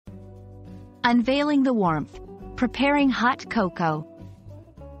Unveiling the warmth. Preparing hot cocoa.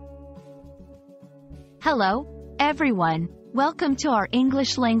 Hello, everyone. Welcome to our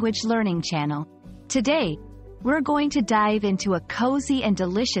English language learning channel. Today, we're going to dive into a cozy and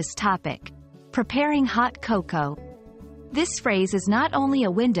delicious topic: preparing hot cocoa. This phrase is not only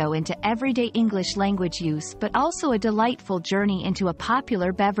a window into everyday English language use but also a delightful journey into a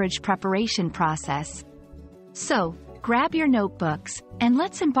popular beverage preparation process. So, grab your notebooks, and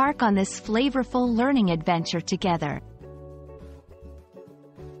let's embark on this flavorful learning adventure together.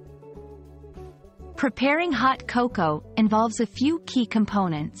 Preparing hot cocoa involves a few key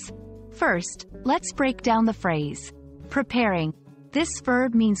components. First, let's break down the phrase. Preparing. This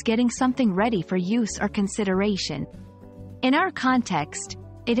verb means getting something ready for use or consideration. In our context,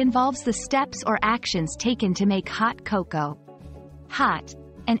 it involves the steps or actions taken to make hot cocoa. Hot,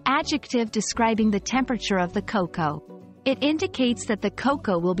 an adjective describing the temperature of the cocoa. It indicates that the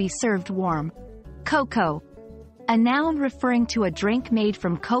cocoa will be served warm. Cocoa, a noun referring to a drink made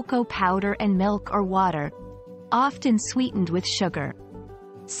from cocoa powder and milk or water, often sweetened with sugar.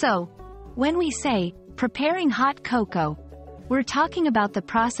 So, when we say, preparing hot cocoa, we're talking about the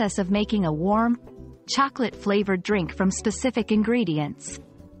process of making a warm, chocolate-flavored drink from specific ingredients.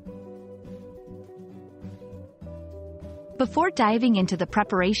 Before diving into the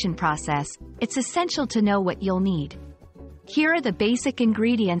preparation process, it's essential to know what you'll need. Here are the basic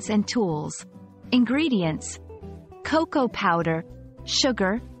ingredients and tools. Ingredients: cocoa powder,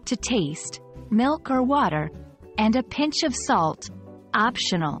 sugar to taste, milk or water, and a pinch of salt,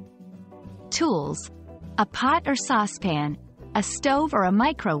 optional. Tools: a pot or saucepan, a stove or a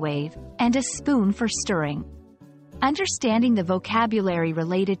microwave, and a spoon for stirring. Understanding the vocabulary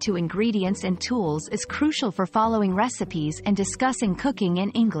related to ingredients and tools is crucial for following recipes and discussing cooking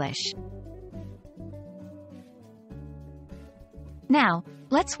in English. Now,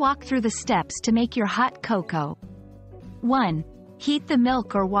 let's walk through the steps to make your hot cocoa. 1. Heat the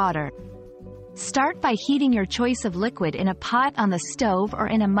milk or water. Start by heating your choice of liquid in a pot on the stove or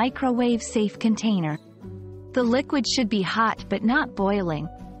in a microwave-safe container. The liquid should be hot but not boiling.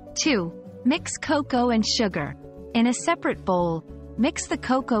 2. Mix cocoa and sugar. In a separate bowl, mix the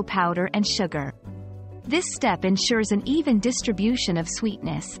cocoa powder and sugar. This step ensures an even distribution of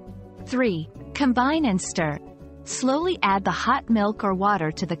sweetness. 3. Combine and stir. Slowly add the hot milk or water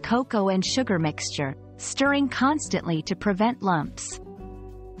to the cocoa and sugar mixture, stirring constantly to prevent lumps.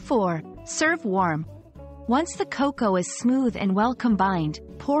 4. Serve warm. Once the cocoa is smooth and well combined,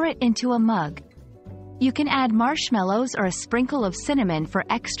 pour it into a mug. You can add marshmallows or a sprinkle of cinnamon for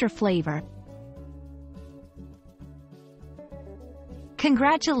extra flavor.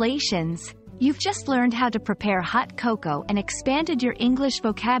 Congratulations! You've just learned how to prepare hot cocoa and expanded your English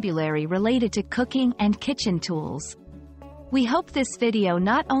vocabulary related to cooking and kitchen tools. We hope this video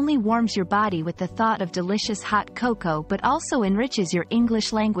not only warms your body with the thought of delicious hot cocoa but also enriches your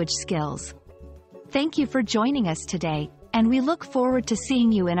English language skills. Thank you for joining us today, and we look forward to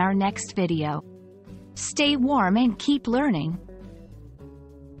seeing you in our next video. Stay warm and keep learning.